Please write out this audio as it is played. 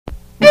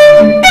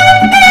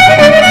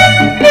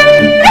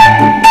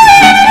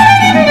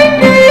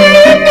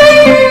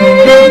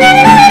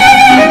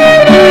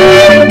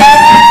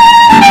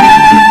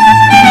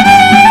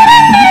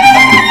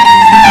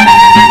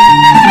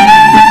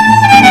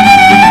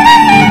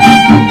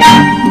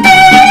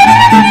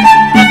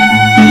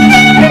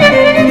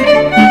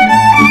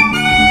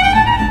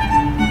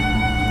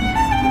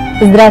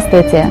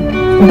Здравствуйте!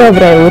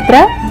 Доброе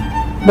утро!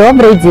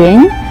 Добрый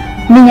день!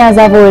 Меня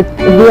зовут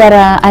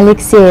Вера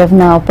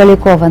Алексеевна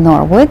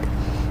Полякова-Норвуд.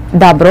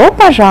 Добро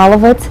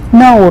пожаловать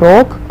на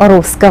урок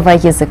русского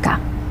языка.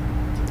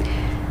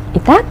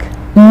 Итак,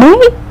 мы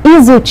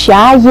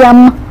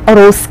изучаем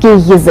русский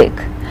язык.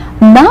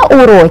 На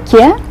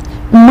уроке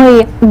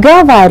мы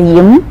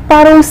говорим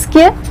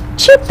по-русски,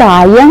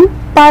 читаем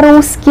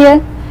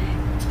по-русски,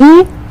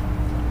 и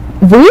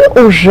вы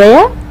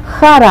уже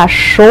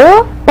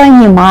хорошо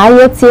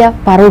понимаете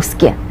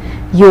по-русски.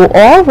 You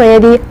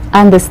already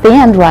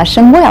understand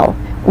Russian well.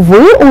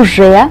 Вы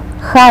уже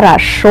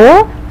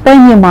хорошо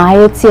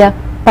понимаете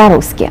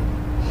по-русски.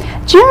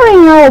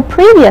 During our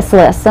previous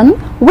lesson,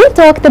 we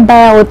talked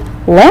about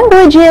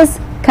languages,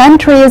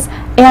 countries,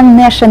 and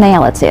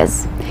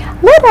nationalities.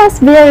 Let us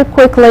very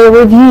quickly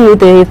review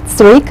the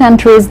 3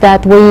 countries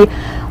that we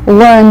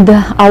learned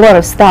a lot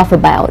of stuff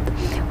about.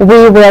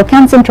 We will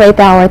concentrate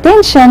our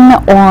attention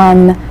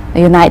on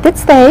the United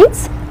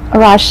States,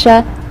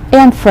 Russia,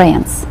 and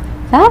France.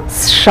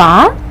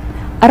 США,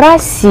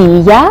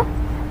 Россия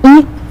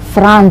и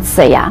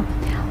Франция.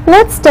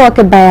 Let's talk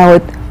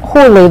about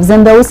who lives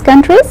in those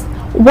countries,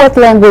 what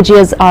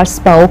languages are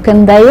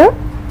spoken there,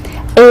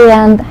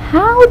 and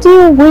how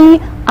do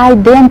we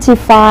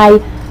identify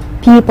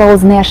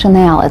people's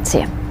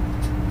nationality.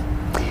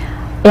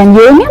 And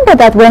you remember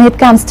that when it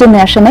comes to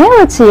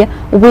nationality,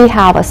 we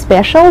have a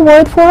special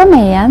word for a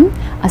man,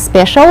 a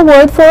special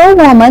word for a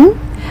woman,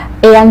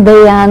 and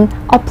then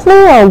a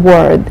plural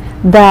word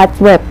that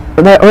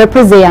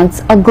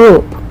represents a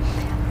group.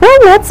 Well,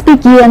 let's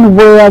begin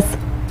with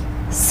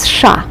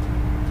США.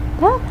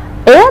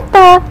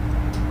 Это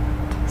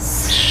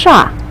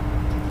США.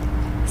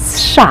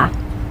 США.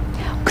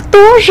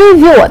 Кто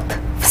живет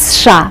в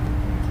США?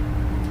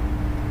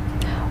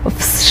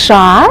 В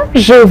США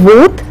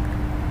живут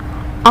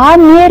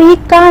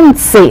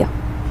американцы.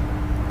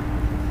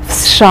 В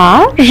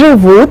США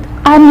живут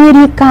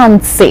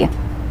американцы.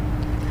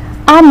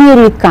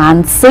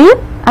 Американцы,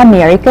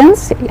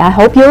 Americans, I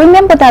hope you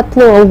remember that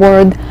plural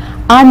word.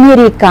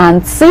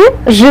 Американцы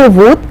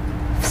живут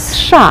в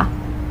США.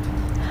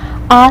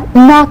 А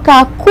на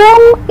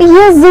каком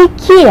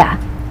языке?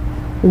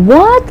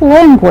 What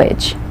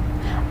language?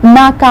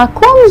 На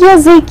каком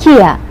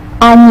языке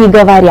они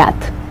говорят?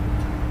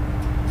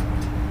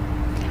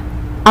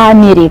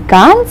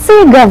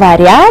 Американцы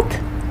говорят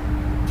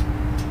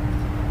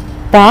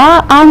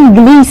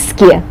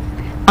по-английски.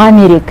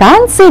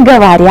 Американцы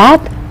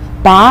говорят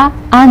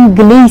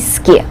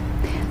по-английски.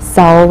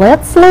 So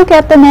let's look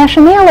at the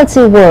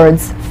nationality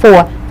words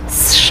for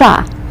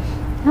США.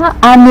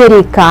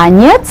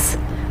 Американец,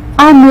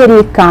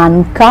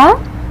 американка,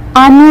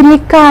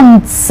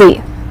 американцы.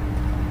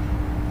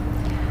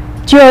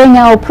 During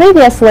our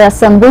previous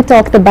lesson, we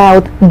talked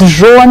about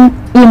Джон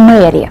и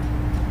Мэри.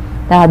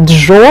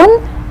 Джон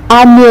 –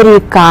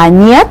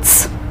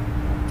 американец,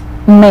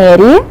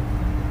 Мэри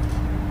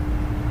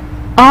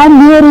 –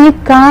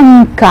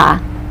 американка.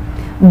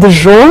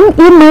 Джон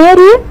и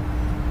Мэри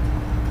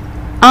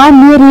 –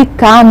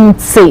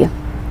 американцы.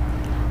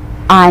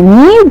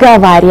 Они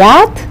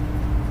говорят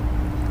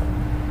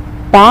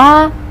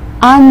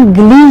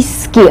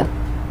по-английски.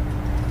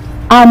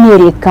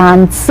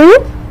 Американцы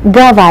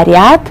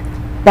говорят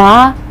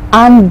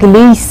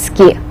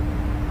по-английски.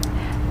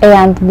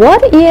 And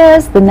what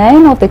is the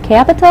name of the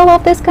capital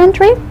of this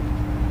country?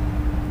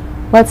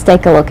 Let's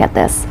take a look at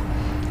this.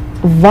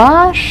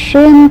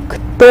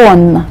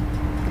 Washington.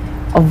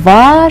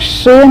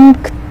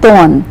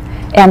 Washington.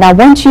 And I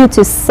want you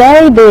to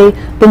say the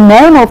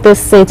name of this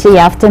city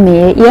after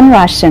me in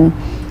Russian.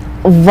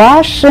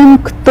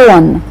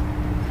 Washington.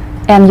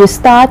 And you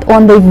start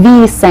on the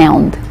V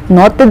sound,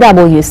 not the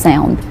W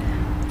sound.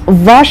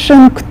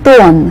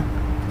 Washington.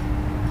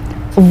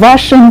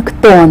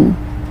 Washington.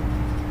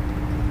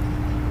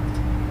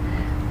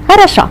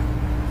 Хорошо.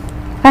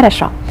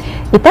 Хорошо.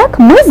 Итак,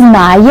 мы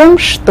знаем,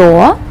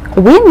 что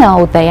we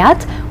know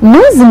that,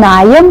 мы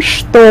знаем,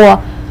 что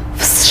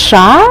в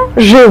США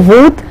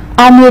живут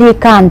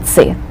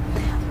американцы.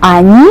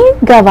 Они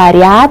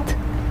говорят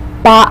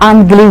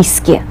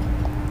по-английски.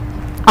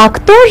 А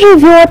кто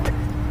живет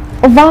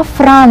во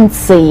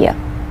Франции?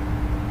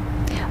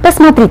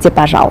 Посмотрите,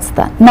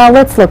 пожалуйста. Now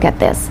let's look at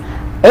this.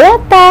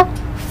 Это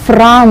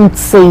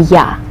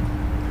Франция.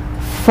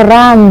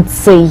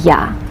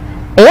 Франция.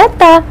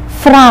 Это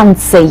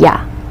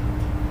Франция.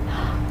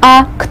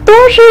 А кто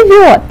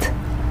живет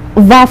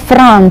во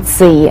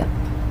Франции?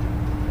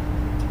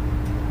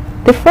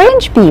 The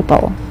French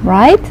people,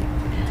 right?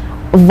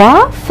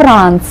 Во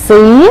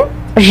Франции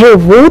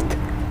живут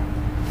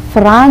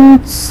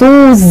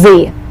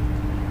французы.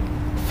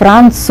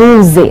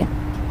 Французы.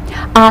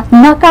 А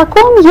на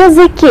каком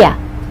языке?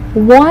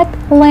 What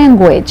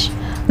language?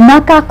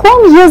 На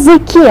каком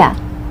языке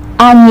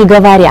они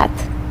говорят?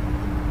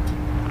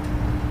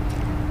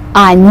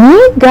 Они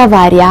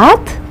говорят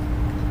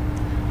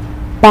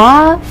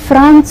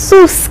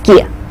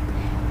по-французски.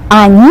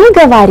 Они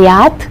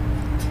говорят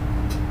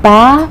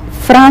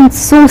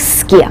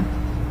по-французски.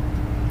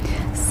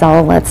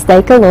 So let's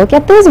take a look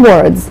at these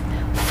words.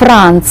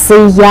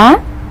 Франция.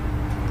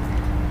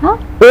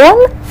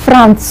 Он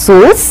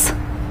француз.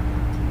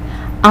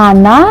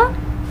 Она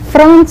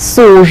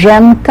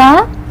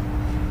француженка.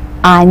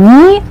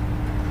 Они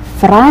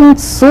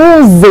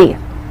французы.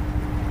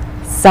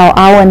 So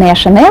our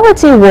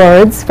nationality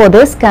words for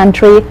this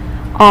country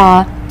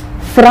are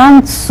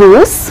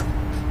француз,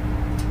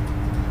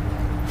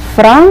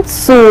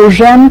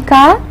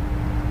 француженка,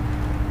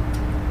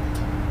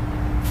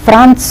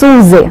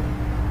 французы.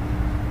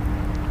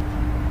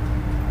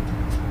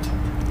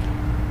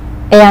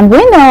 And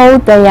we know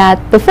that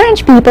the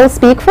French people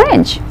speak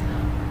French.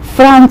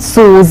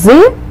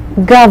 Французы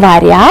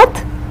говорят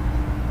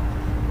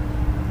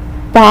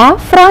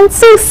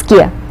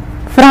по-французски.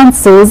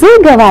 Французы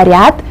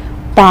говорят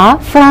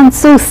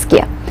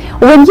по-французски.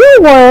 When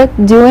you were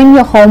doing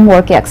your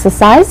homework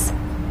exercise,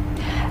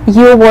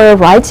 you were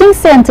writing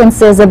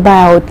sentences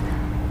about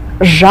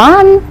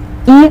Жан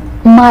и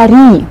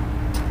Мари.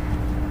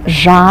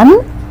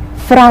 Жан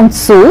 –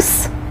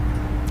 француз,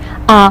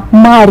 а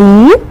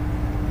Мари –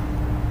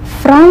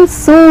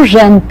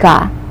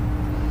 француженка.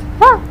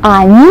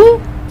 Они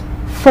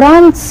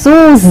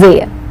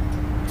французы.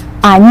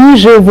 Они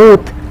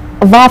живут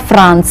во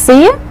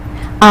Франции,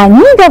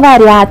 они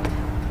говорят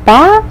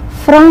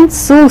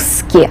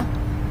по-французски.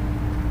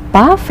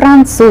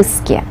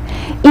 По-французски.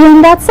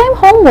 In that same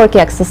homework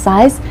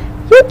exercise,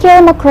 you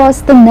came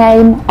across the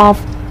name of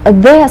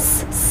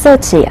this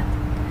city,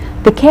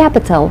 the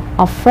capital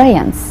of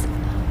France,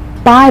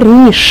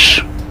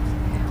 Paris.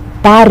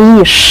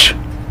 Paris.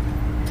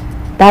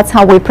 That's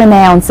how we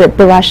pronounce it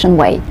the Russian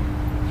way.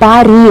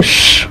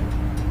 Paris.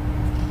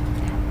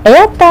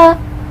 Это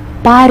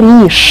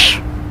Париж.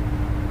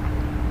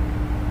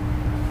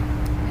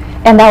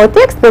 And our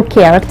textbook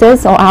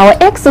characters or our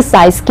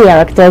exercise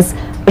characters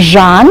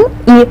Жан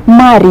и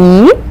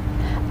Мари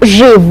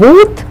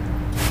живут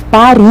в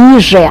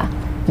Париже.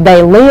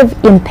 They live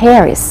in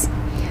Paris.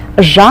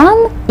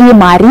 Жан и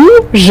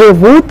Мари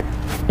живут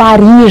в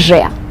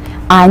Париже.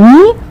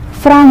 Они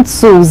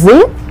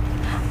французы.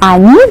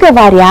 Они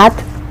говорят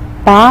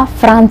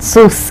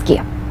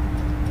по-французски.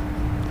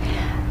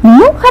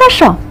 Ну,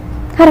 хорошо,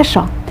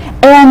 хорошо.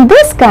 And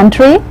this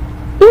country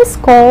is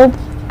called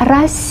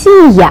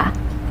Россия.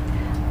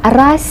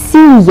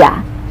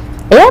 Россия.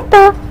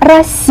 Это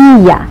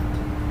Россия.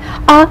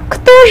 А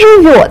кто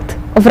живет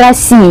в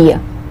России?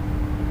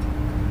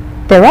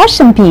 The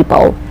Russian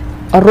people.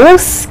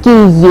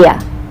 Русские.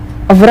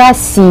 В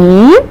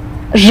России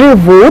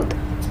живут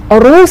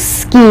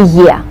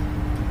русские.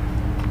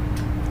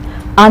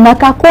 А на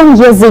каком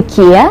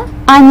языке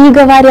они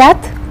говорят?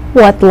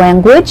 What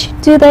language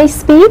do they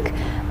speak?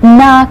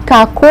 На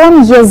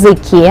каком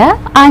языке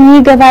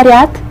они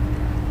говорят?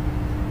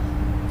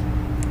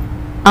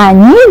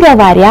 Они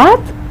говорят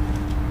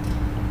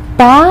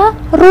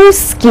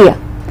по-русски.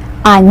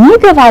 Они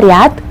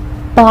говорят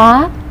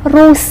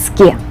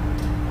по-русски.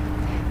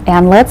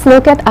 And let's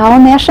look at our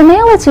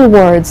nationality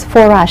words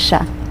for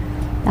Russia.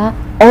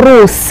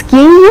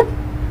 Русский,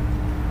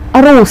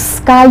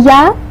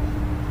 русская,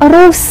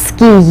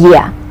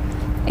 русские.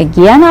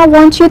 Again, I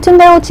want you to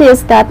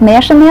notice that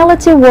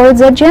nationality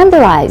words are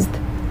genderized.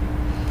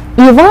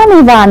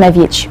 Иван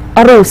Иванович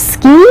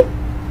русский,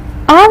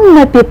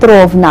 Анна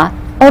Петровна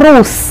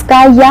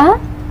русская,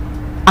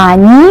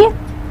 они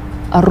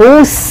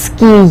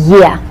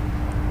русские.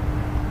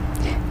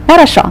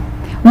 Хорошо.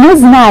 Мы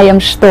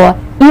знаем, что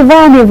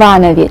Иван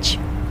Иванович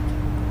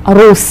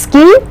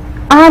русский,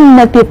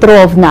 Анна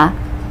Петровна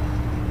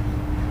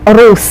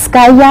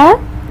русская,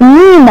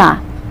 Нина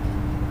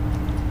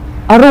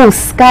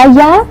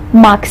русская,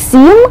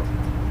 Максим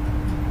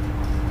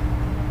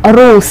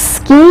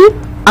русский,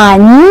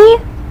 они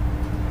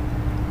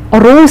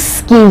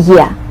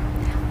русские.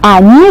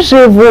 Они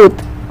живут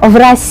в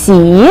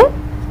России,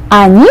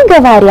 они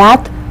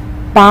говорят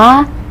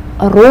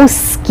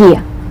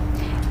по-русски.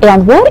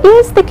 And what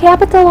is the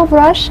capital of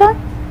Russia?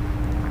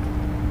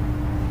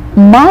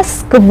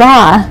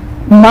 Москва.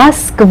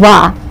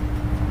 Москва.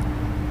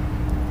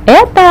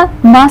 Это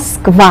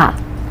Москва.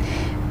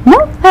 Ну,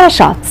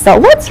 хорошо. So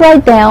let's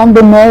write down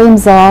the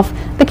names of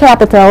the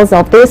capitals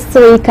of these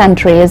three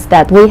countries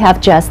that we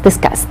have just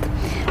discussed.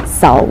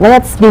 So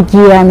let's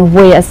begin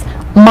with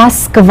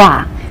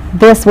Москва.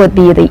 This would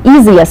be the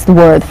easiest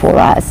word for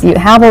us. You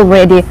have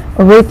already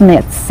written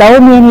it so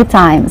many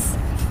times.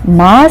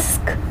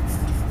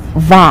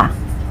 Москва.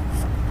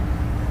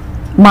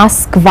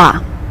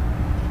 Москва.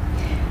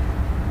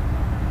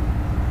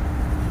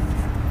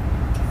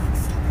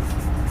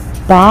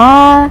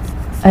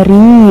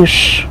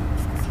 Париж.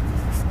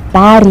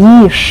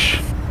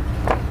 Париж.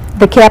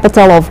 The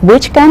capital of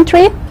which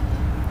country?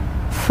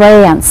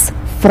 France.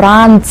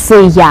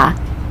 Франция.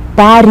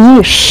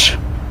 Париж.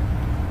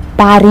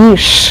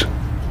 Париж.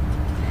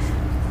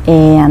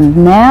 And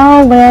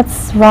now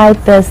let's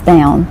write this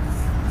down.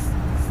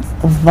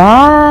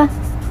 Вашингтон.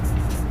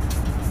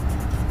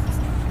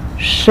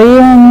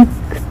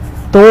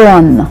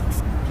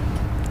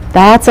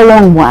 That's a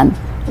long one.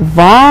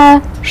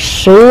 Вашингтон.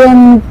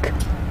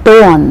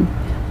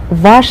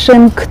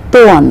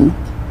 Вашингтон.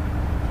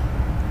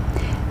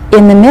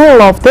 In the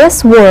middle of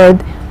this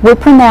word, we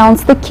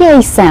pronounce the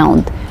K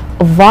sound.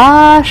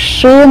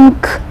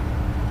 Washington.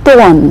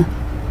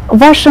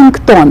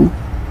 Washington.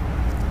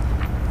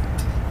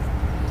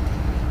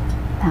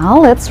 Now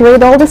let's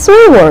read all the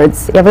 3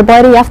 words.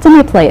 Everybody after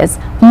me, please.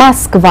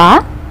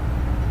 Москва,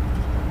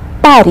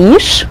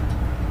 Париж,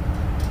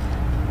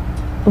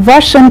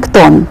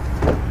 Вашингтон.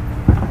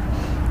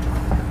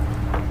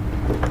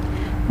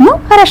 Ну,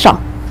 хорошо.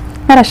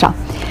 Хорошо.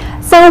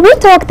 So we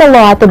talked a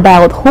lot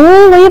about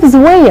who lives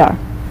where.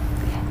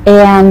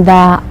 And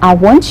I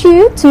want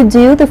you to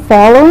do the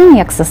following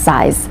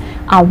exercise.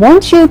 I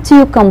want you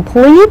to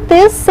complete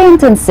these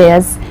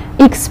sentences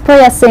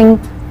expressing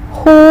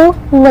who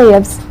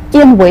lives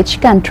in which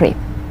country.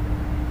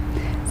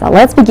 So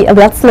let's begin.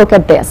 Let's look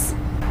at this.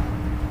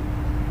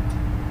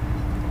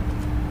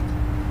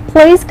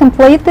 Please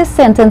complete the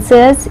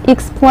sentences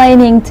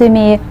explaining to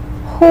me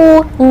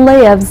who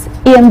lives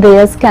in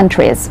these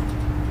countries.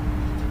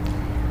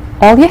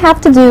 All you have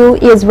to do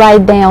is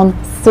write down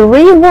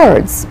 3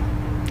 words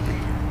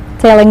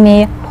telling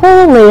me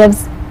who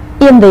lives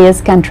in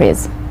these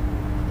countries.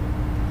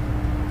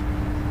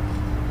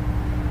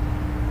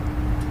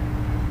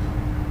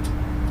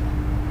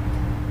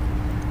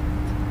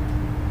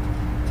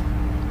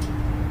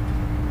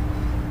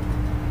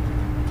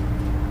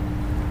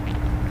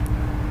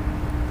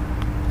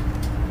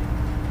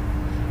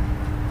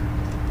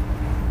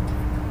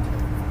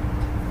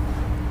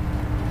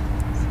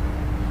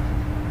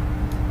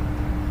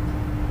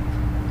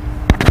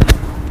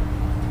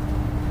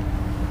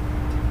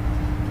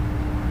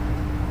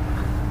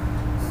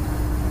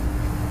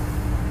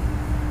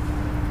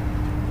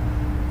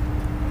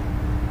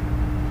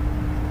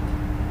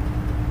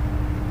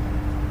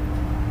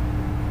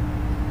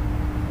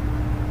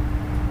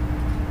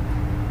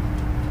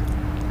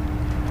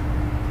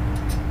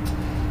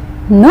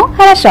 Ну,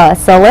 хорошо.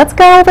 So let's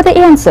go over the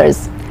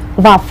answers.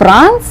 Во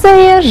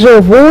Франции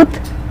живут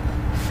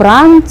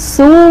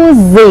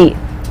французы.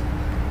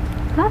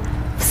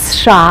 В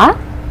США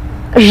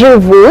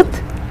живут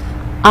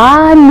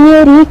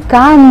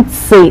американцы.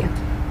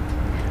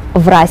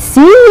 В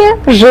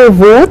России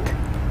живут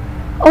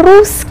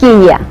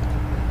русские.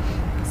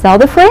 So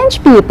the French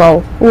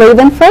people live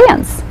in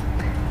France.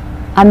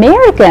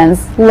 Americans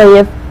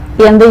live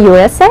in the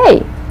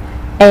USA.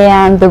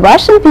 And the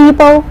Russian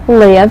people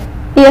live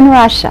in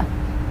Russia.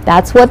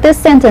 That's what the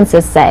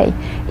sentences say.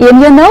 In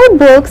your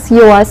notebooks,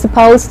 you are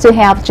supposed to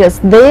have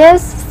just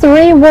these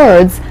 3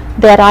 words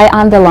that I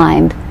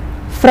underlined.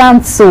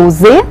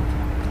 Французы,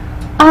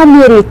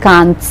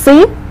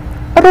 американцы,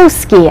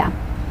 русские.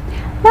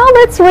 Now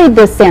let's read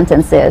these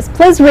sentences.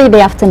 Please read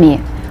after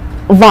me.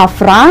 Во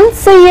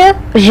Франции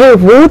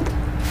живут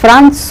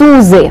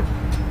французы.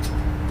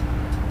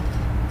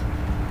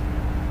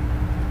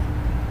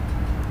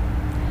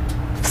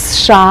 В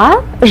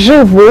США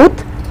живут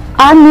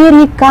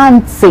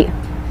американцы.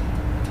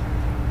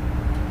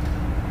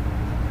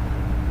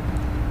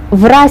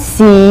 В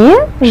России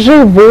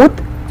живут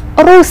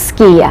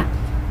русские.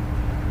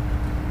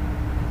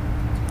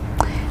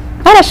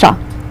 Хорошо.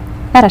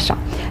 Хорошо.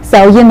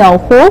 So you know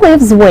who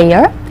lives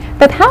where,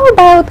 but how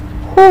about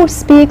who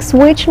speaks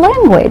which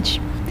language?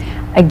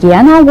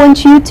 Again, I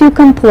want you to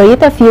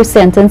complete a few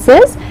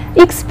sentences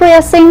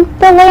expressing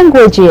the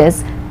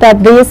languages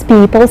that these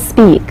people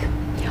speak.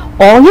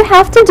 All you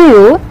have to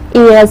do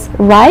is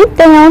write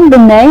down the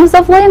names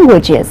of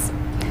languages.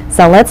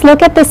 So let's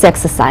look at this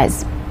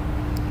exercise.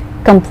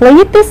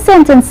 Complete the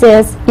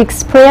sentences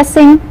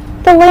expressing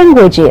the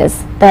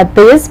languages that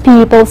these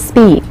people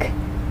speak.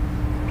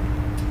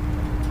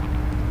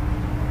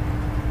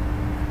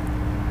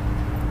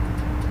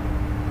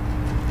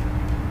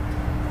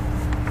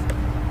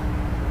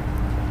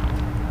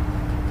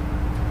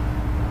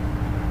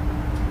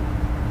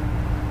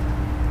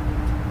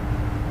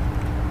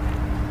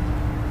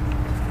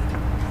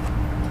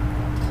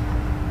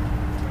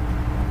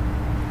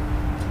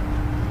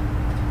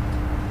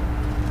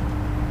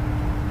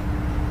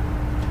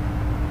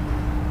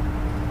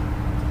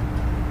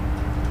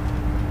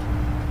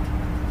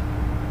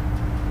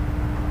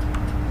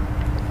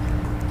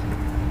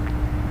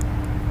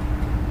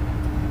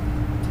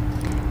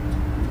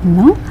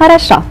 No?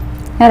 Хорошо.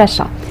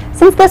 Хорошо.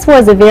 Since this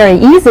was a very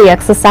easy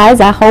exercise,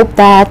 I hope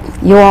that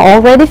you are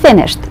already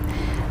finished.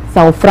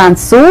 So,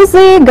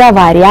 французы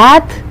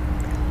говорят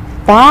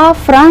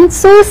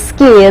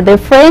по-французски. The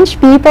French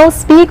people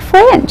speak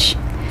French.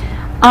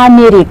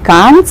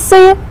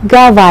 Американцы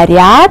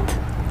говорят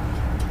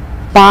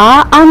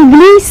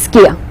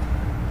по-английски.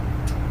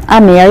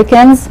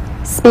 Americans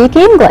speak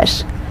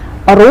English.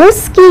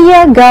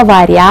 Русские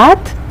говорят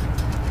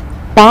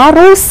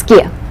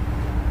по-русски.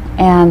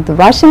 And the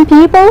Russian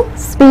people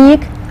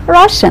speak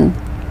Russian.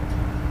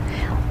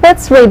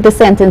 Let's read the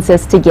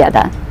sentences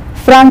together.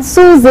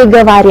 Французы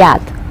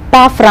говорят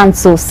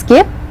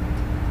по-французски.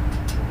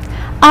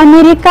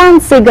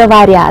 Американцы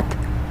говорят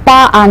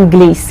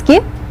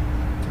по-английски.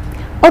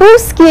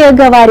 Русские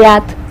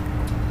говорят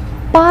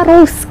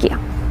по-русски.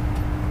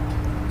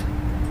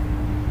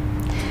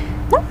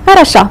 Ну,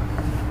 хорошо.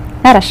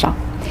 Хорошо.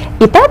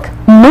 Итак,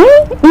 мы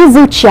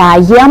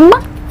изучаем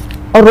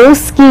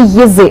русский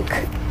язык.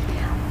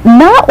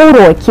 На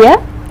уроке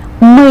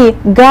мы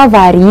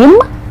говорим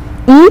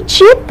и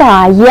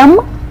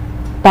читаем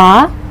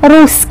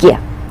по-русски.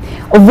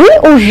 Вы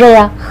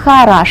уже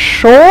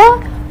хорошо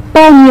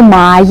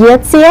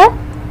понимаете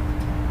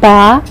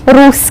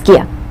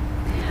по-русски.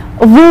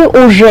 Вы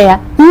уже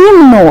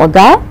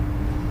немного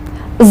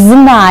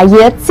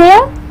знаете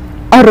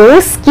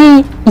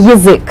русский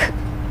язык.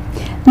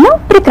 Ну,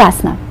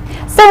 прекрасно.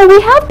 So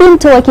we have been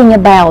talking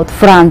about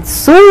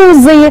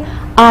французы,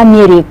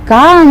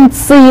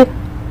 американцы,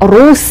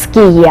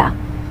 русские.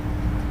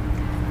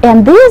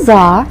 And these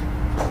are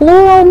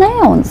plural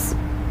nouns.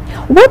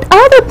 What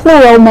other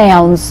plural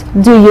nouns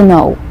do you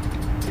know?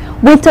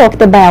 We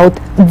talked about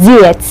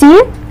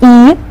дети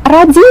и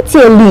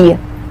родители,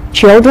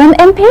 children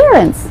and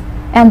parents.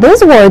 And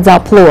these words are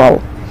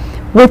plural.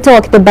 We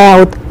talked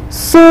about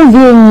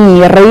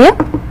сувениры.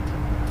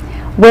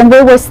 When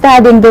we were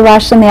studying the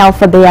Russian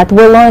alphabet,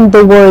 we learned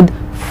the word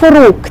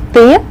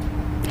фрукты.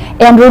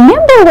 And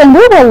remember when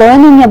we were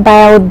learning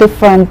about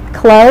different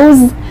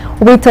clothes,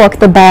 we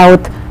talked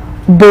about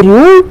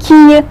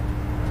брюки,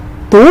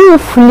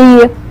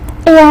 туфли,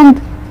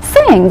 and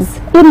things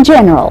in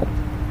general,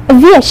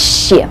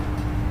 вещи.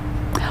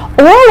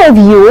 All of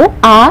you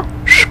are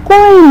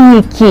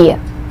школьники.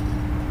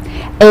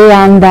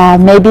 And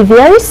maybe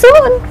very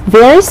soon,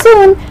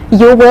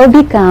 you will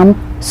become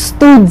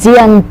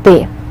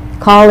студенты,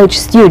 college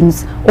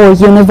students or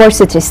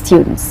university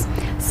students.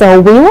 So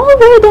we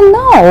already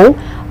know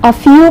a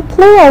few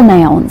plural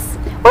nouns.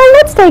 Well,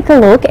 let's take a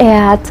look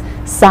at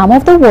some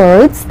of the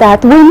words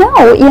that we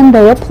know in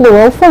their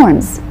plural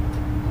forms.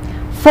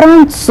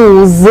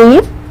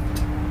 Французы,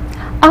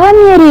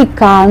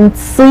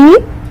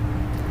 американцы,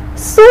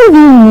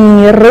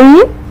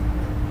 сувениры,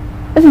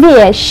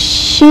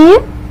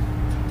 вещи,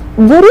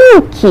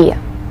 брюки.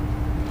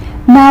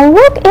 Now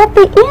look at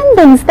the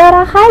endings that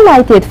are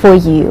highlighted for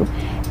you.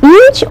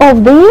 Each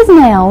of these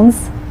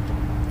nouns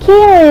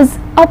carries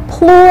a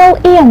plural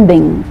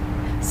ending.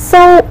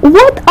 So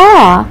what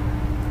are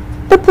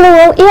the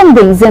plural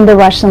endings in the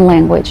Russian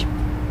language?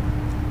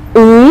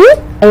 И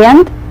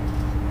and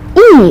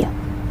и.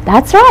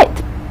 That's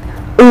right.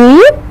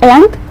 И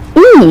and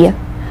и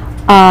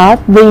are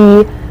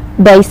the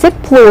basic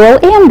plural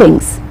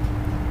endings.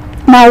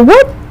 Now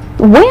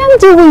when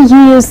do we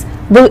use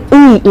the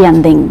и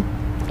ending?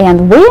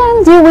 And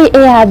when do we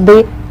add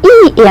the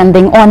e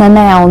ending on a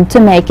noun to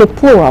make it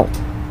plural?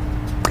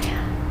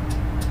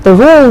 The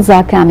rules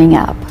are coming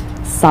up.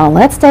 So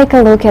let's take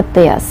a look at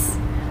this.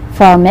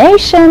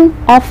 Formation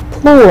of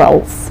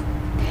plurals.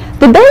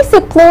 The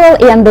basic plural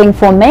ending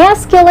for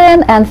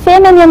masculine and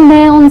feminine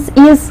nouns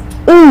is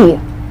и.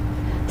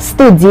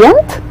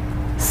 Студент,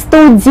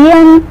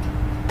 студенты.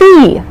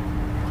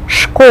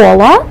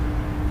 Школа,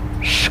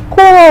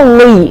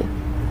 школы.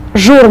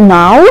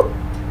 Журнал,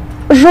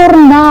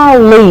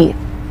 журналы.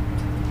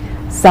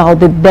 So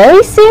the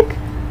basic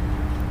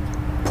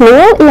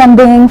plural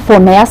ending for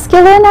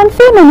masculine and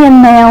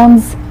feminine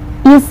nouns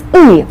is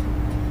и.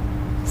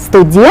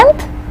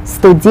 Студент,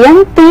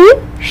 студенты,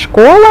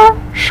 школа,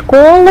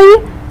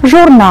 школы,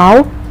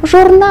 журнал,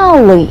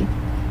 журналы.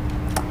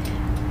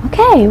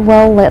 Okay,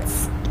 well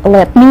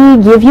let me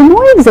give you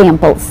more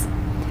examples.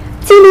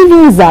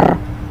 Телевизор,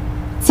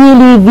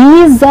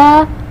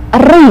 телевизоры.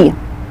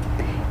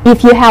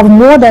 If you have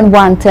more than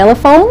one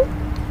telephone,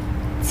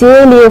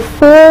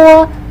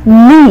 телефоны.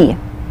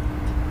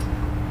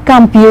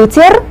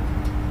 Компьютер,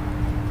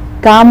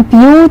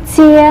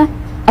 компьютеры.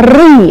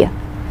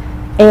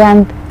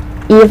 And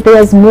if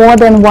there's more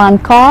than one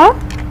car,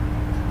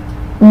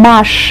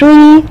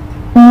 машины.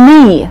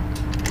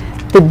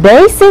 The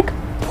basic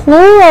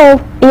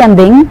plural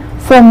ending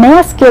for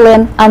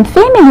masculine and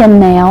feminine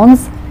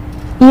nouns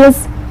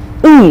is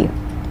и.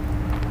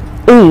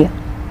 И.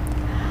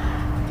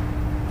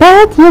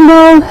 But you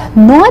know,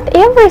 not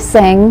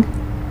everything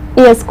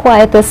is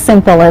quite as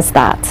simple as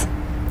that.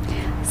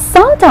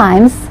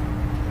 Sometimes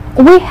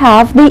we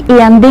have the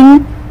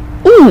ending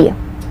и.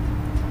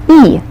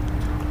 И.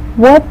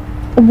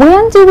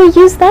 When do we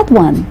use that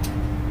one?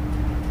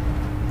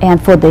 And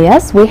for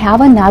this, we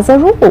have another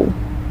rule.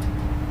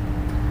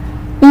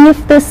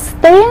 If the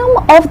stem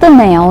of the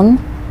noun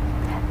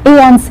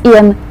ends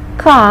in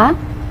к,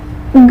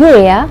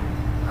 г,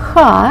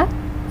 х,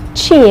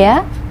 ч,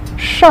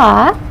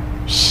 ш,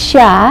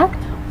 ща,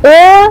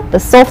 or the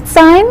soft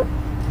sign,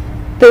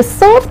 the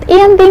soft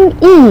ending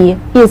e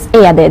is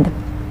added.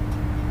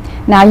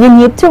 Now you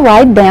need to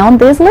write down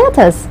these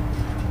letters.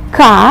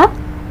 К,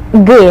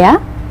 г,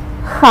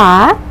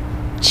 х,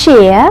 ч,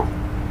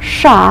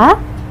 ш,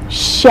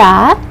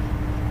 ща,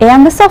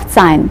 and the soft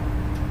sign.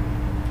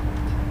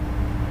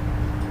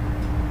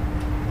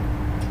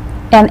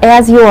 And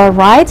as you are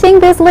writing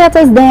these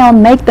letters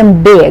down, make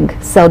them big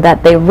so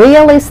that they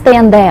really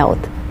stand out.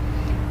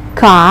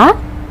 К,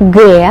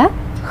 г,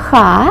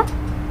 х,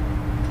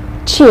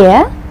 ч,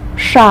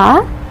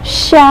 ш,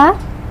 ща,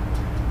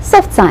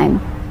 soft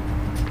sign.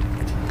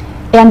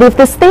 And if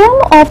the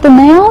stem of the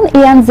noun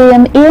ends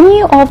in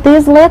any of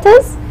these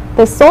letters,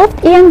 the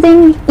soft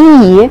ending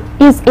E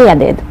is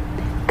added.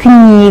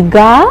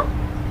 Книга,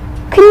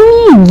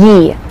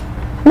 книги.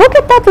 Look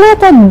at that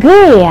letter G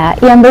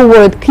in the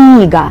word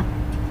книга.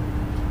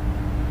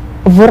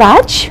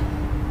 Врач,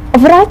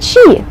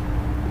 врачи.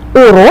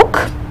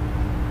 Урок.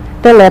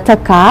 The letter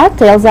K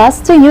tells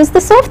us to use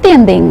the soft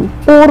ending.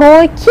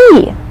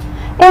 Уроки.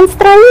 And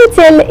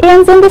строитель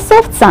ends in the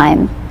soft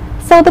sign.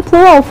 So the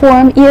plural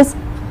form is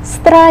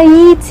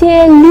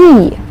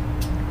строители.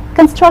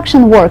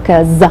 Construction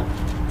workers.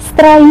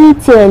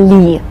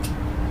 Строители.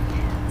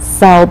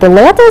 So the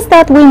letters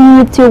that we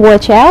need to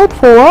watch out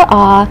for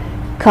are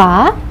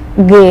K,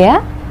 G,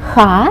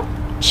 H,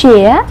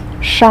 Ч,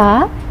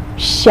 Ш,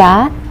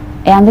 Щ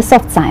and the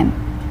soft sign.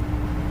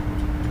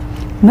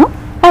 Ну,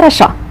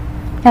 хорошо.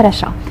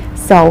 Хорошо.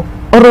 So,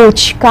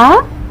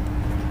 ручка,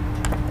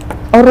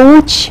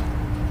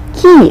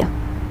 ручки,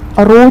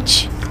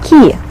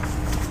 ручки.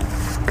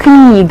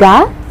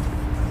 Книга,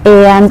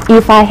 and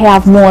if I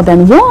have more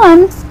than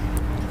one,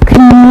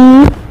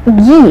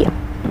 книги.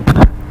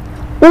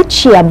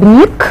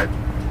 Учебник,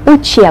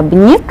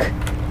 учебник.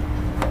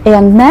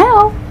 And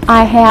now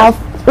I have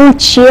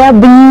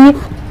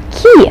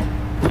учебники,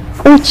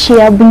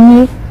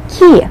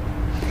 учебники.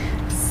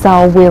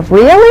 So we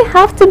really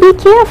have to be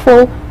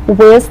careful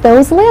with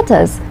those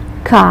letters.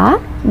 K,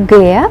 G,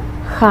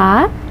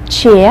 H,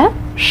 Ч,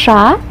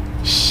 Ш,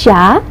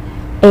 Щ,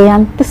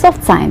 and the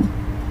soft sign.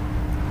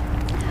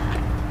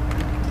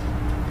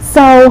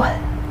 So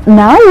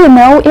now you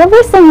know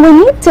everything we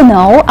need to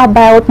know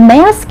about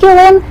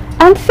masculine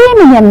and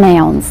feminine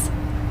nouns.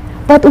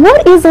 But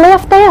what is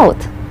left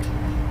out?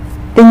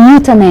 The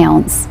neuter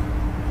nouns.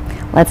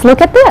 Let's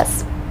look at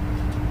this.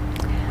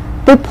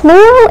 The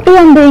plural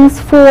endings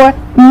for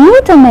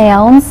neuter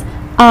nouns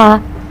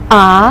are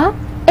а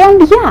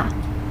and я.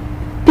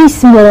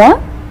 Письмо,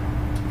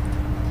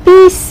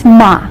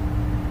 письма.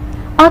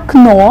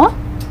 Окно,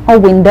 a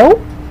window.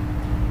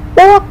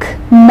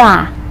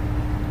 Окна.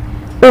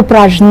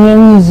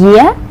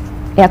 Упражнение,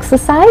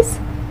 exercise.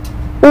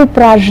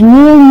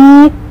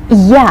 Упражнения.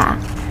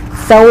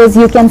 So as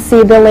you can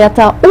see, the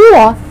letter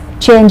O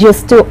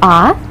changes to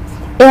A,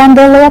 and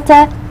the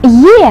letter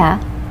Е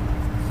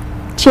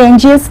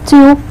changes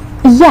to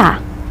Я.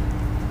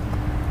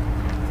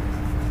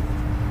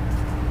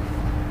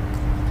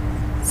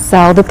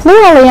 So the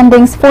plural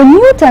endings for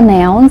neuter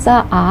nouns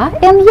are А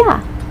and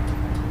Я.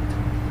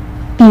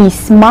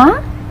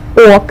 Письма,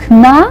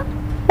 окна,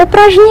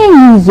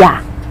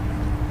 упражнения.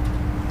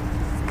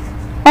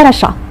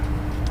 Хорошо.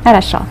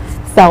 Хорошо.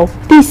 So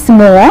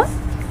письмо,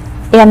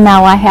 and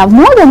now I have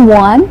more than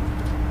one.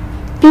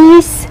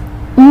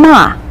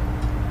 Письма.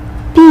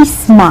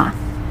 Письма.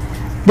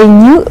 The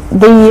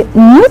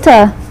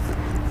neuter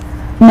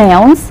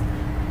nouns,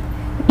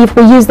 if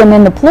we use them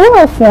in the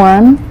plural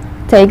form,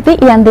 take the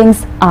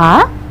endings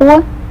a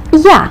or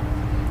ya.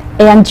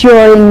 And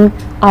during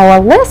our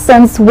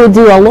lessons, we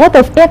do a lot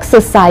of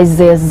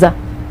exercises.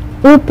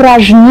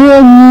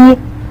 Упражнения.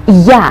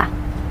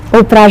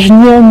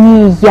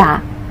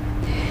 Упражнения.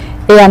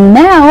 And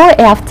now,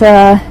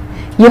 after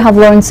you have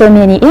learned so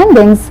many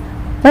endings,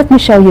 let me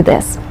show you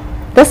this.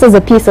 This is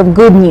a piece of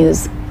good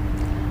news.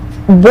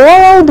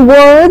 Borrowed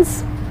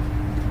words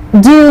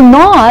do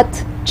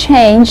not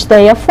change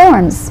their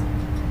forms.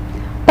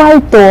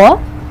 Пальто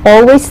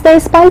always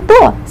stays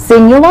пальто.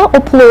 Singular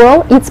or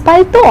plural, it's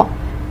пальто.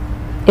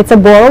 It's a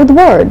borrowed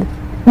word.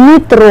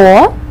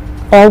 Метро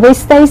always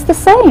stays the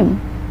same.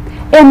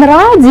 And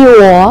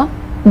radio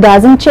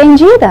doesn't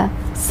change either.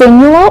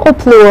 Singular or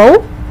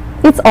plural,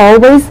 it's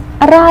always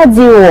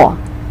radio.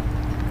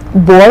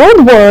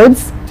 Borrowed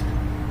words,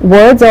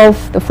 words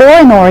of the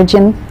foreign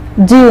origin,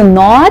 do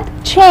not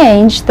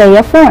change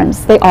their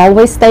forms. They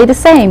always stay the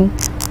same.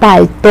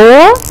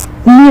 Пальто,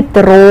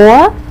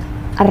 метро,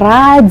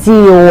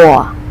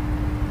 радио.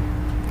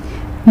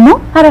 Ну,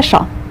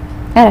 хорошо.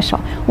 Хорошо.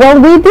 Well,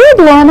 we did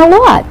learn a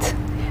lot.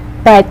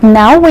 But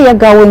now we are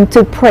going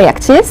to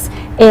practice,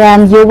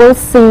 and you will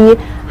see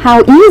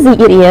how easy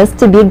it is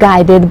to be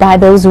guided by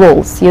those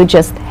rules. You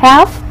just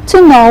have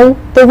to know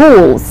the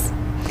rules.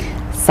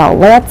 So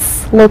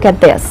let's look at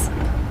this.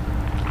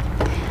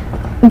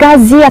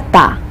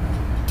 Газета.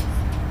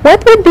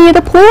 What would be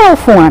the plural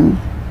form?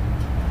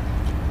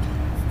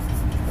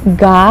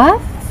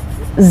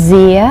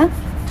 Газеты.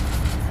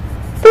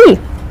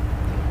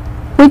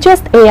 We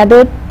just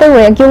added the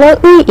regular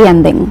 «и»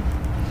 ending.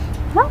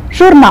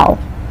 Журнал.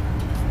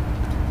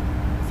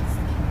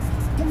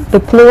 The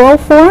plural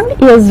form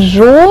is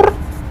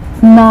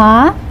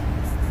журналы.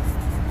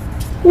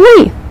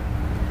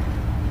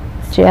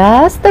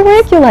 Just the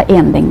regular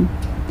ending.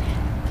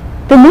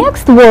 The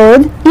next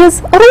word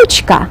is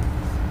ручка.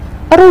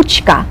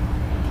 Ручка.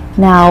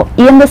 Now,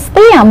 in the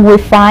stem, we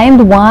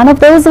find one of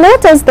those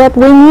letters that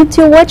we need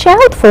to watch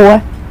out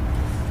for.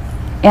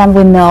 And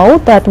we know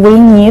that we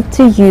need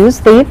to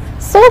use the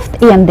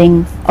soft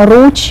ending,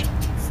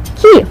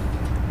 ручки.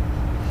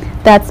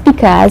 That's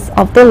because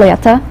of the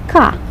letter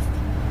K.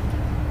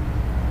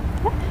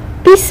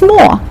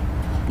 Письмо.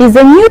 is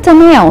a neuter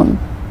noun.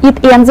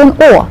 It ends in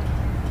O.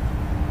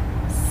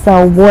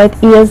 So what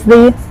is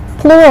the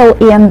plural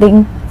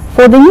ending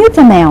for the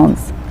neuter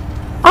nouns?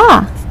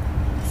 А.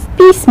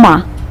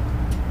 Письма.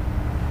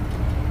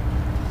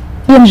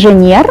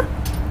 Инженер.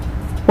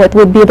 What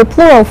would be the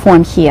plural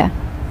form here?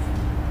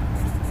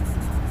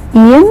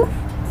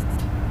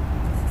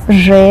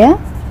 Инженеры.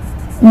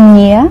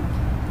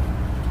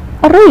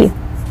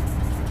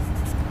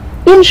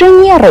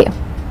 Инженеры.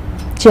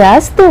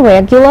 Just the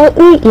regular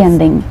 «ы»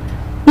 ending.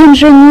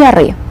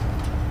 Инженеры.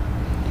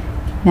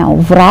 Now,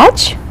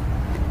 врач.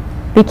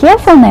 Be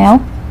careful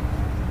now.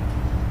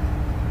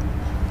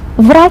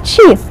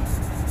 Врачи.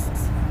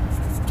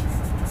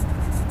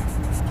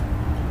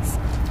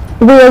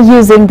 We are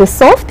using the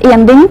soft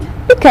ending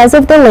because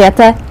of the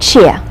letter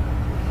 «ч».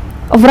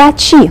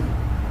 Врачи.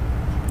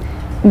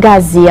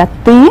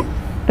 Газеты,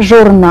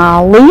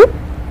 журналы,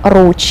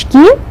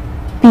 ручки,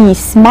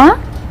 письма,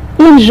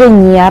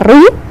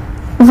 инженеры,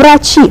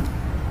 врачи.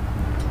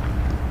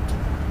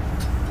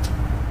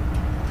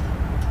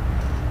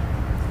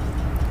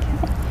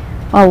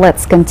 Well,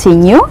 let's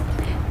continue.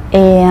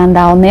 And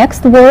our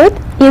next word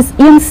is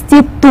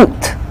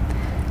institute.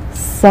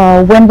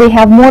 So when we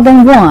have more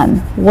than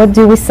one, what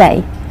do we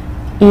say?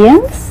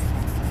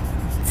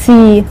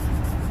 Институты.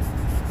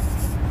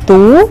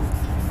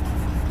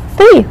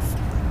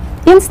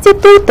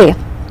 Институты.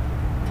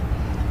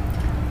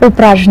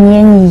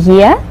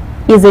 Упражнение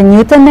is a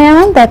neuter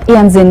noun that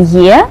ends in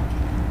 «е».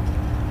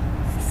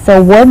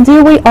 So what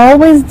do we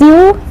always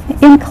do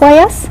in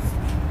class?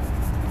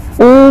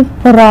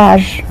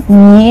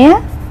 Упражнения.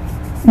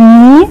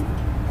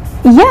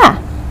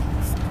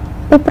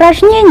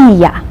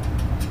 Упражнения.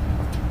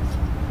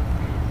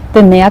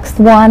 The next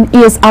one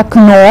is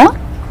окно.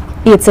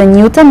 It's a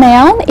neuter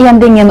noun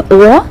ending in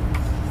 «о».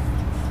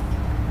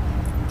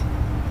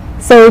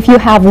 So if you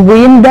have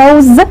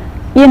windows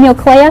in your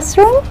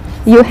classroom,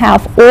 you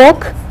have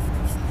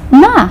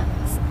окна.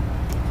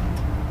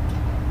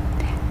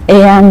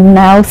 And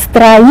now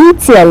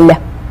строитель.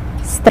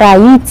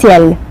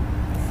 Строитель.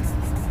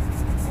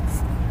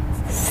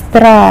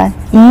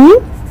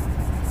 Строитель.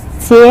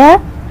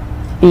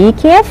 Be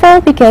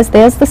careful because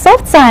there's the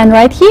soft sign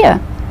right here.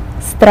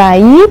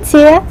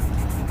 Строители.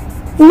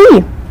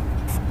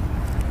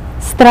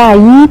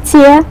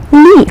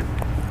 Строители.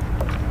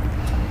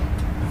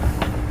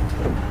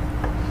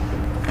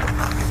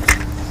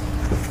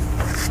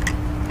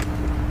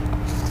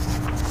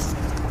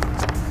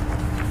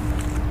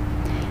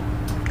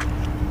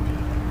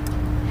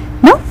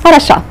 Ну,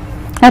 хорошо,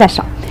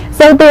 хорошо.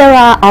 So there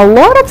are a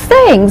lot of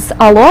things,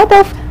 a lot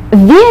of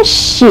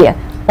вещи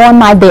on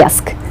my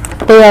desk.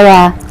 There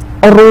are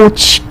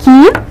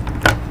ручки,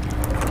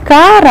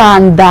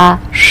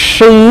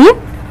 карандаши,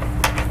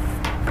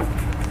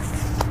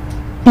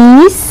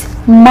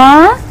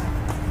 письма,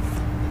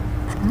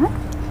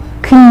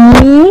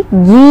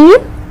 книги,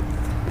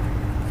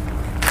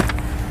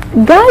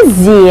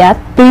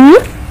 газеты,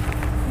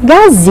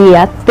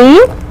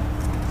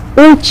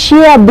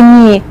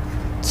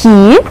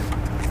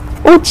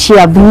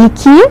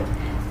 учебники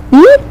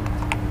и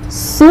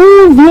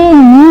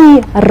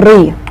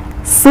сувениры.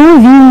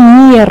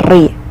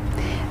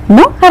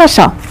 Ну,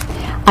 хорошо.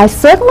 I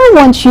certainly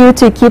want you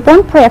to keep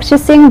on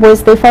practicing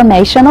with the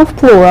formation of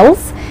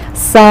plurals.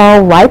 So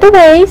right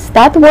away,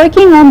 start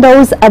working on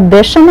those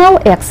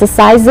additional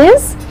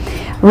exercises.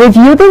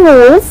 Review the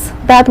rules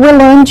that we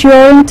learned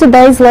during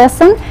today's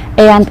lesson,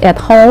 and at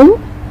home,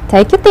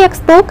 take your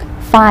textbook,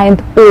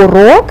 find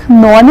урок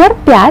номер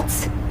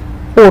 5,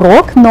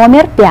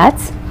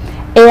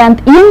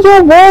 and in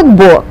your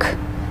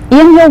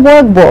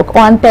workbook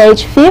on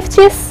page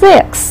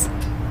 56,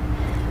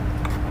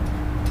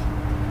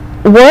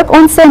 work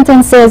on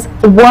sentences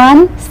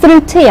 1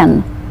 through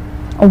 10.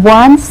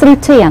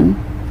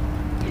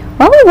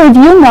 Well,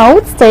 review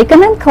notes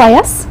taken in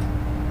class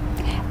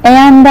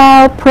and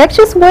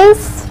practice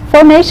with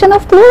formation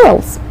of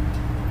plurals.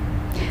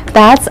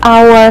 That's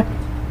our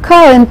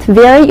current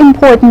very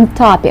important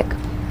topic,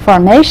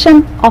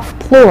 formation of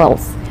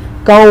plurals.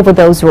 Go over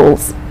those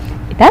rules.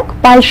 Итак,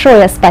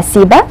 большое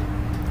спасибо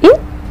и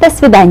до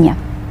свидания.